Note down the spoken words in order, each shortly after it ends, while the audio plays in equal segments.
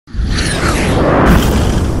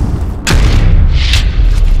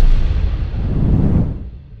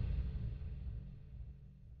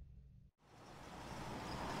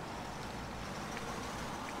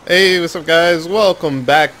Hey, what's up guys? Welcome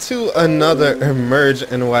back to another Emerge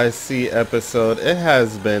NYC episode. It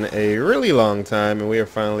has been a really long time and we are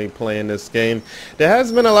finally playing this game. There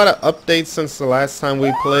has been a lot of updates since the last time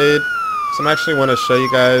we played. So I actually want to show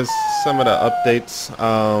you guys some of the updates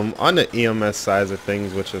on the EMS side of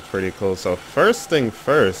things, which is pretty cool. So first thing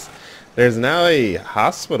first, there's now a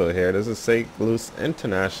hospital here. This is St. Luke's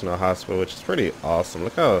International Hospital, which is pretty awesome.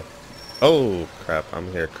 Look how... Oh crap,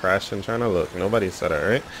 I'm here crashing trying to look. Nobody said it,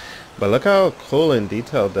 right? But look how cool and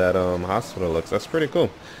detailed that hospital looks. That's pretty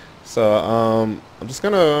cool. So I'm just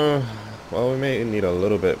gonna, well, we may need a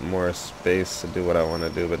little bit more space to do what I want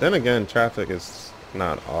to do, but then again, traffic is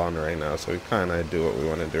not on right now, so we kind of do what we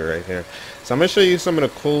want to do right here. So I'm gonna show you some of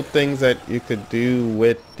the cool things that you could do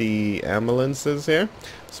with the ambulances here.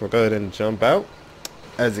 So we'll go ahead and jump out.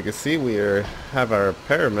 As you can see, have our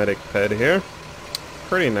paramedic ped here.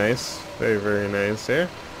 Pretty nice. Very, very nice here.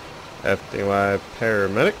 FDY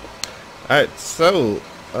paramedic. Alright, so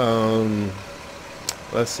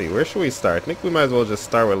let's see, where should we start? I think we might as well just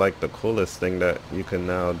start with like the coolest thing that you can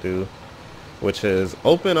now do, which is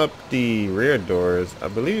open up the rear doors. I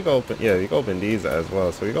believe you can open, yeah, you can open these as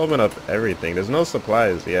well. So you can open up everything. There's no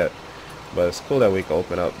supplies yet, but it's cool that we can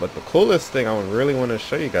open up. But the coolest thing I really want to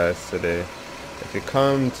show you guys today, if you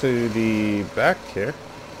come to the back here,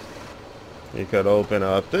 you could open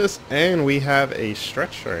up this and we have a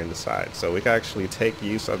stretcher inside, so we can actually take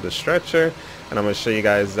use of the stretcher, and I'm going to show you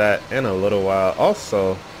guys that in a little while.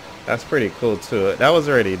 Also, that's pretty cool too. That was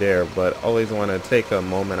already there, but always want to take a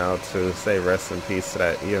moment out to say rest in peace to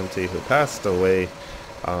that EMT who passed away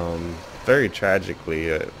very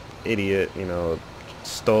tragically. An idiot, you know,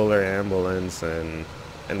 stole her ambulance and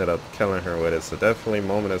ended up killing her with it. So definitely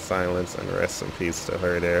moment of silence and rest in peace to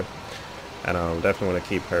her there. And definitely want to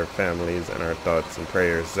keep her families and our thoughts and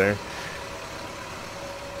prayers there.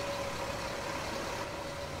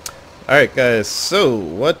 Alright guys, so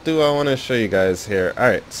what do I want to show you guys here?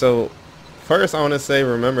 Alright, so first I want to say,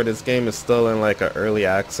 remember this game is still in like an early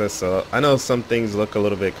access, so I know some things look a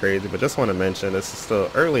little bit crazy, but just want to mention this is still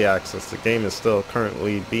early access. The game is still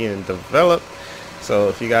currently being developed. So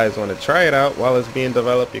if you guys want to try it out while it's being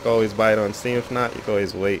developed, you can always buy it on Steam. If not, you can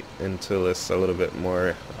always wait until it's a little bit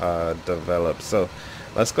more developed. So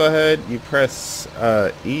let's go ahead. You press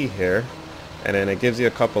E here, and then it gives you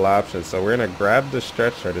a couple options. So we're going to grab the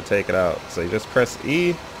stretcher to take it out. So you just press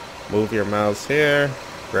E, move your mouse here,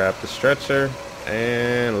 grab the stretcher,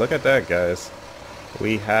 and look at that, guys.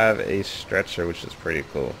 We have a stretcher, which is pretty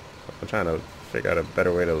cool. I'm trying to figure out a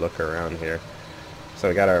better way to look around here. So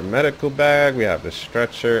we got our medical bag, we have the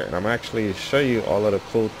stretcher, and I'm actually show you all of the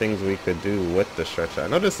cool things we could do with the stretcher. I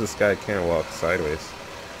noticed this guy can't walk sideways.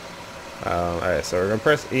 Alright, so we're going to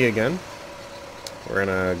press E again. We're going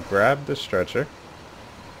to grab the stretcher.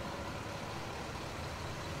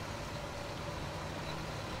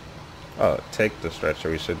 Oh, take the stretcher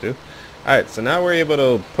we should do. Alright, so now we're able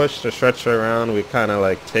to push the stretcher around. We kind of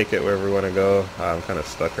like take it wherever we want to go. I'm kind of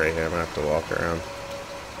stuck right here. I'm going to have to walk around.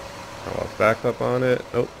 I'll walk back up on it.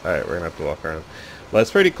 Oh, alright, we're gonna have to walk around. But it's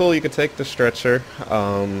pretty cool. You could take the stretcher,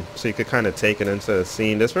 so you could kind of take it into the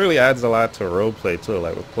scene. This really adds a lot to roleplay too.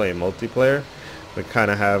 Like we're playing multiplayer, we kind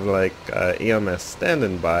of have like EMS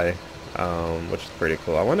standing by, which is pretty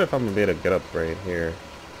cool. I wonder if I'm gonna be able to get up right here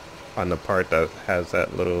on the part that has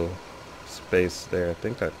that little space there. I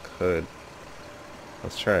think I could.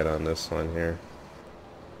 Let's try it on this one here.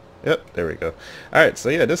 Yep, there we go. Alright, so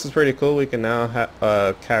yeah, this is pretty cool. We can now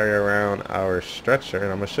carry around our stretcher,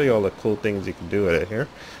 and I'm going to show you all the cool things you can do with it here.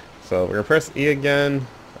 So we're going to press E again.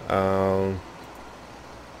 We're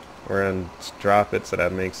going to drop it so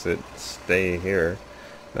that makes it stay here.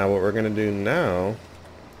 Now what we're going to do now,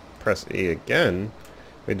 press E again.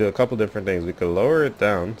 We do a couple different things. We could lower it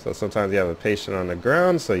down. So sometimes you have a patient on the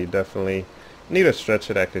ground, so you definitely need a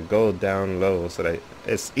stretcher that could go down low so that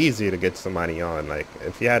it's easy to get somebody on. Like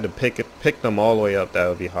if you had to pick them all the way up, that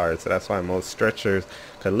would be hard. So that's why most stretchers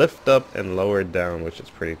could lift up and lower down, which is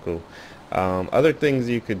pretty cool. Other things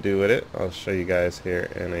you could do with it, I'll show you guys here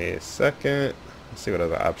in a second. Let's see what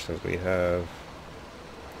other options we have.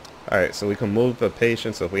 Alright, so we can move the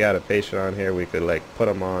patient. So if we had a patient on here, we could like put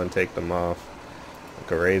them on, take them off. We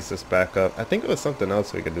could raise this back up. I think it was something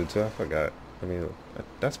else we could do too. I forgot. I mean,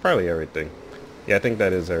 that's probably everything. Yeah, I think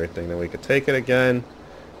that is everything. Then we could take it again.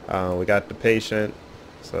 We got the patient.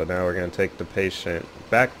 So now we're going to take the patient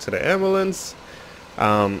back to the ambulance.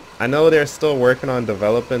 I know they're still working on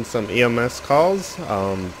developing some EMS calls.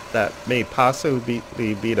 That may possibly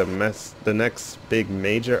be the next big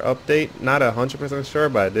major update. Not 100% sure,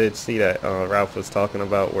 but I did see that Ralph was talking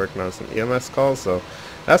about working on some EMS calls. So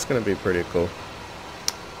that's going to be pretty cool.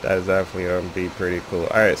 That is definitely going to be pretty cool.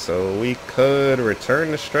 Alright, so we could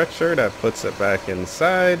return the stretcher. That puts it back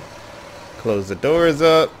inside. Close the doors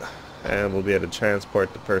up. And we'll be able to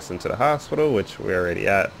transport the person to the hospital, which we're already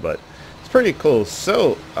at. But it's pretty cool.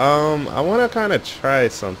 So, I want to kind of try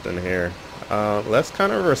something here. Let's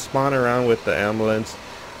kind of respond around with the ambulance.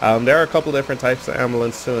 There are a couple different types of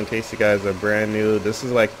ambulance too, in case you guys are brand new. This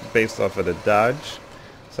is like based off of the Dodge.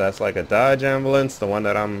 So that's like a Dodge ambulance. The one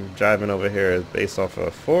that I'm driving over here is based off of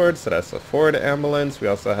a Ford. So that's a Ford ambulance. We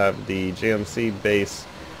also have the GMC based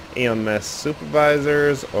EMS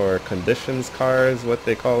supervisors, or conditions cars, what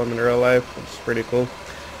they call them in real life, which is pretty cool.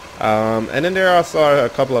 And then there also are a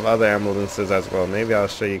couple of other ambulances as well. Maybe I'll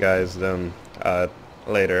show you guys them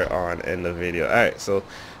later on in the video. Alright, so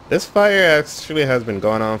this fire actually has been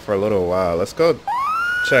going on for a little while. Let's go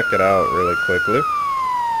check it out really quickly.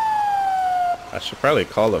 I should probably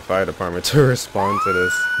call the fire department to respond to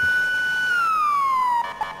this.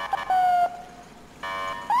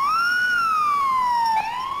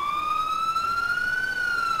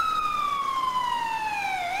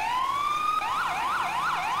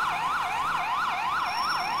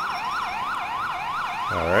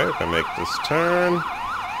 Alright, gonna make this turn.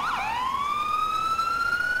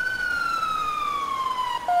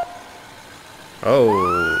 Oh.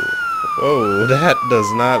 Whoa, that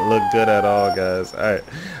does not look good at all, guys. Alright,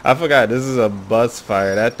 I forgot this is a bus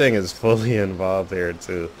fire. That thing is fully involved here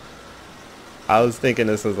too. I was thinking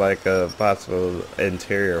this was like a possible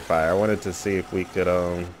interior fire. I wanted to see if we could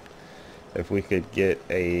get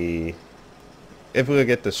the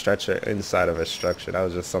stretcher inside of a structure. That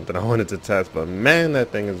was just something I wanted to test, but man,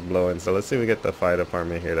 that thing is blowing. So let's see if we get the fire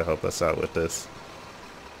department here to help us out with this.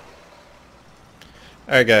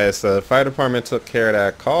 Alright guys, so the fire department took care of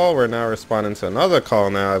that call. We're now responding to another call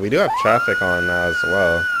now. We do have traffic on now as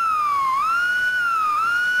well.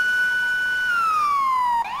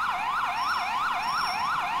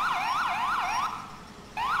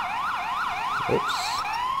 Oops.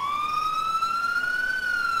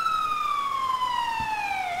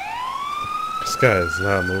 This guy is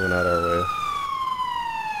not moving out of our way.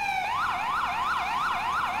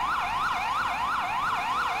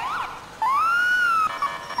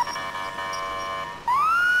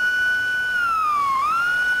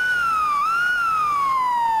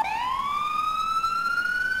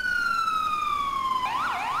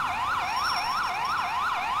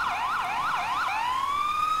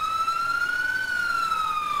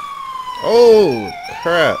 Oh,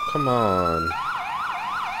 crap. Come on.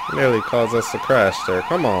 Nearly caused us to crash there.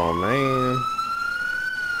 Come on, man.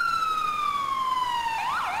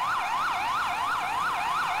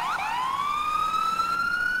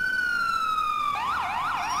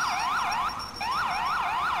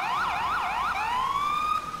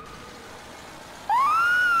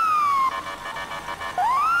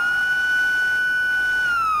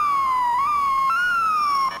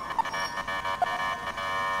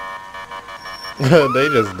 They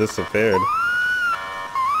just disappeared.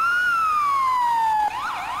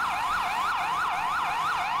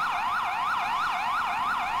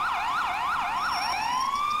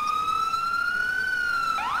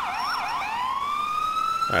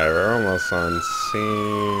 Alright, we're almost on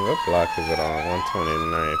scene. What block is it on?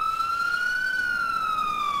 129th.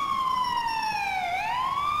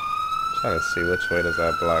 Trying to see which way does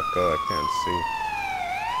that block go. I can't see.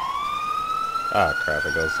 Ah, crap,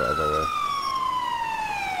 it goes the other way.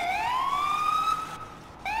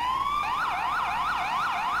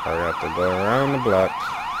 I have to go around the block.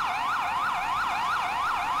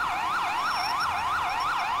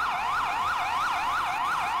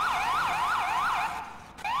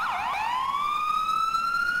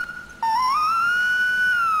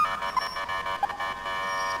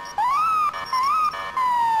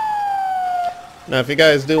 Now, if you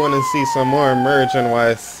guys do want to see some more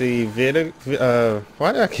EmergeNYC video,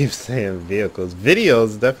 why do I keep saying vehicles?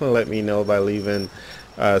 Videos, definitely let me know by leaving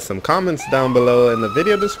some comments down below in the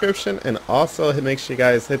video description, and also make sure you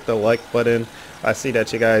guys hit the like button. I see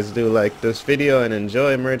that you guys do like this video and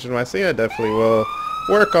enjoy EmergeNYC. I definitely will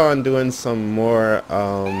work on doing some more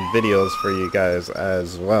videos for you guys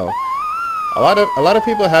as well. A lot of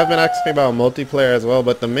people have been asking me about multiplayer as well,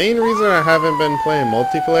 but the main reason I haven't been playing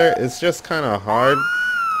multiplayer is just kind of hard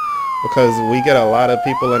because we get a lot of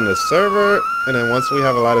people in the server, and then once we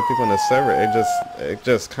have a lot of people in the server, it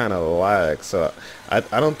just kind of lags. So I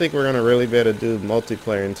don't think we're gonna really be able to do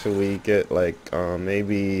multiplayer until we get like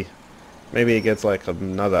maybe it gets like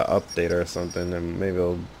another update or something, and maybe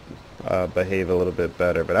it'll behave a little bit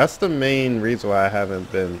better. But that's the main reason why I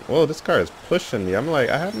haven't been. Whoa, this car is pushing me. I'm like,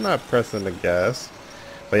 I'm not pressing the gas.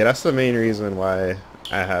 But yeah, that's the main reason why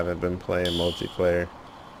I haven't been playing multiplayer.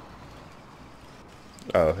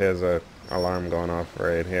 Oh, here's a alarm going off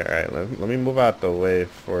right here. All right, let me move out the way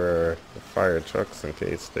for the fire trucks in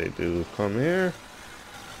case they do come here.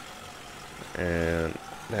 And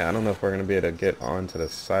yeah, I don't know if we're gonna be able to get onto the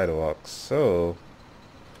sidewalk. So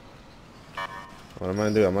what I'm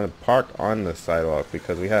gonna do, I'm gonna park on the sidewalk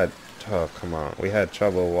because we had, oh come on, we had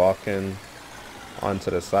trouble walking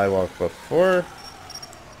onto the sidewalk before.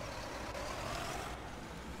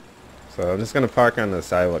 So I'm just gonna park on the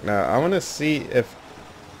sidewalk. Now I wanna see if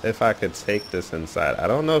I could take this inside. I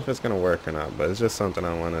don't know if it's gonna work or not, but it's just something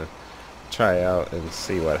I wanna try out and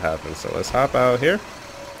see what happens. So let's hop out here.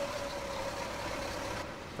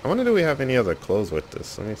 I wonder, do we have any other clothes with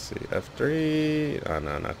this? Let me see. F3. Oh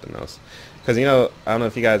no, nothing else. Because you know, I don't know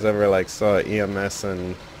if you guys ever like saw EMS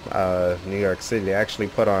in New York City. They actually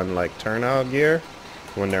put on like turnout gear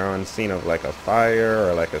when they're on scene of like a fire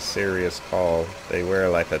or like a serious call. They wear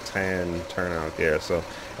like a tan turnout gear. So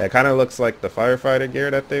it kind of looks like the firefighter gear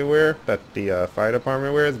that they wear, that the fire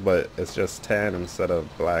department wears, but it's just tan instead of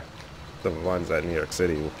black. The ones that New York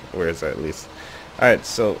City wears at least. All right,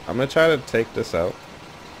 so I'm gonna try to take this out.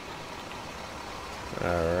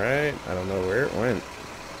 Alright, I don't know where it went.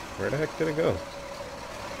 Where the heck did it go?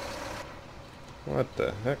 What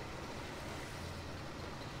the heck?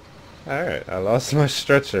 Alright, I lost my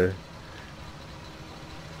stretcher.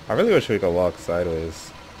 I really wish we could walk sideways.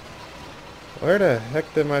 Where the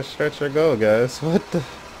heck did my stretcher go, guys? What the...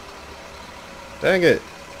 Dang it.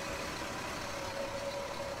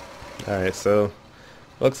 Alright, so...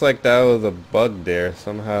 Looks like that was a bug there.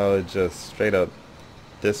 Somehow it just straight up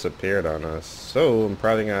disappeared on us. So I'm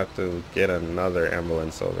probably gonna have to get another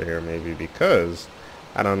ambulance over here maybe, because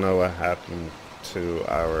I don't know what happened to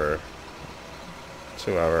our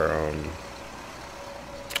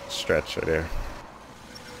stretcher there.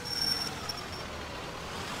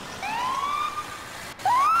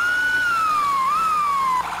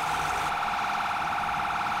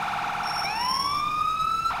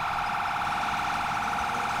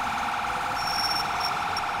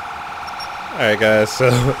 Alright guys, so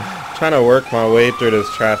trying to work my way through this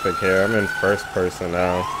traffic here. I'm in first person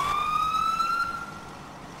now.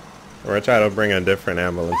 We're gonna try to bring a different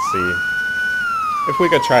ambulance, see if we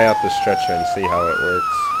could try out the stretcher and see how it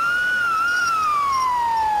works.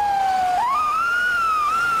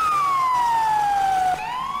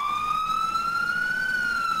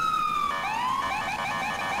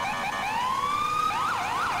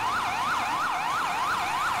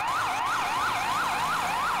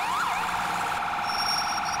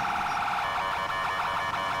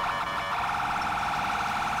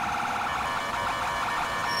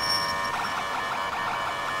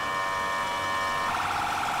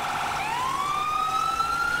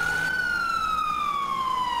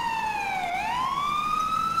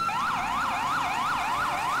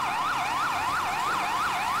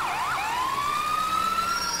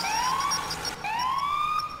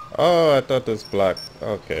 Oh, I thought this black.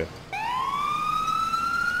 Okay.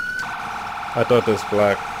 I thought this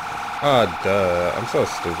black. Ah, oh, duh. I'm so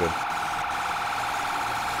stupid.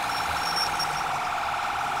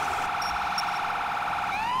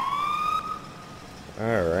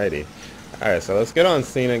 Alrighty. Alright, so let's get on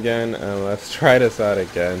scene again and let's try this out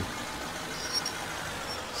again.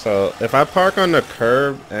 So if I park on the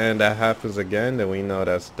curb and that happens again, then we know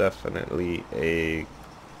that's definitely a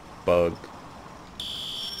bug.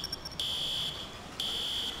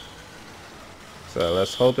 So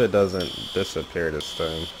let's hope it doesn't disappear this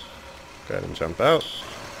time. Go ahead and jump out.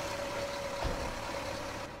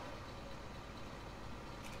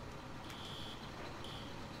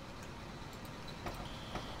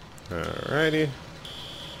 Alrighty.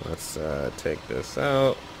 Let's take this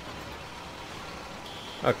out.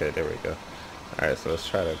 Okay, there we go. Alright, so let's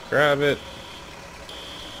try to grab it.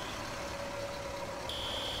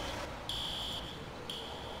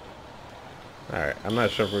 Alright, I'm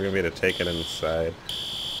not sure if we're going to be able to take it inside,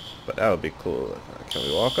 but that would be cool. Can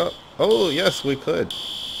we walk up? Oh, yes, we could.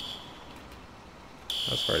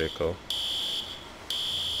 That's pretty cool.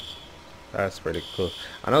 That's pretty cool.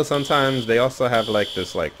 I know sometimes they also have like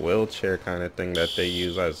this like wheelchair kind of thing that they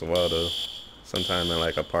use as well, though. Sometime in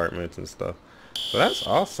like apartments and stuff. So that's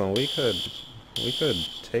awesome. We could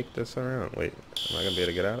take this around. Wait, am I going to be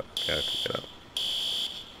able to get out? Okay, I can get out.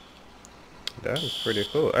 That is pretty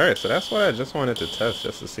cool. Alright, so that's what I just wanted to test,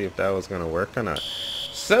 just to see if that was going to work or not.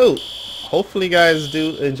 So, hopefully you guys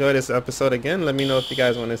do enjoy this episode again. Let me know if you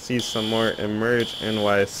guys want to see some more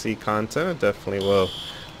EmergeNYC content. I definitely will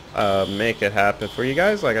make it happen for you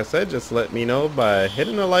guys. Like I said, just let me know by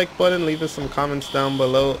hitting the like button, leaving some comments down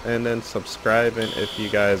below, and then subscribing if you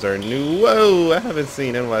guys are new. Whoa, I haven't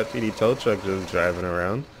seen NYPD tow truck just driving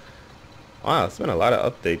around. Wow, it's been a lot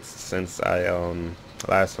of updates since I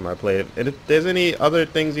last time I played. If there's any other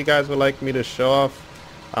things you guys would like me to show off,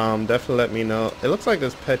 definitely let me know. It looks like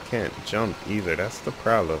this pet can't jump either. That's the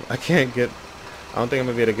problem. I don't think I'm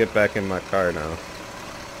gonna be able to get back in my car now.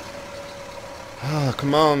 Oh,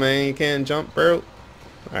 come on, man. You can't jump, bro.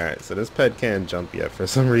 Alright, so this pet can't jump yet for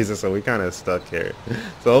some reason, so we kind of stuck here.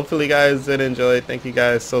 So hopefully you guys did enjoy. Thank you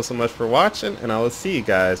guys so much for watching, and I will see you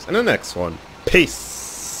guys in the next one. Peace!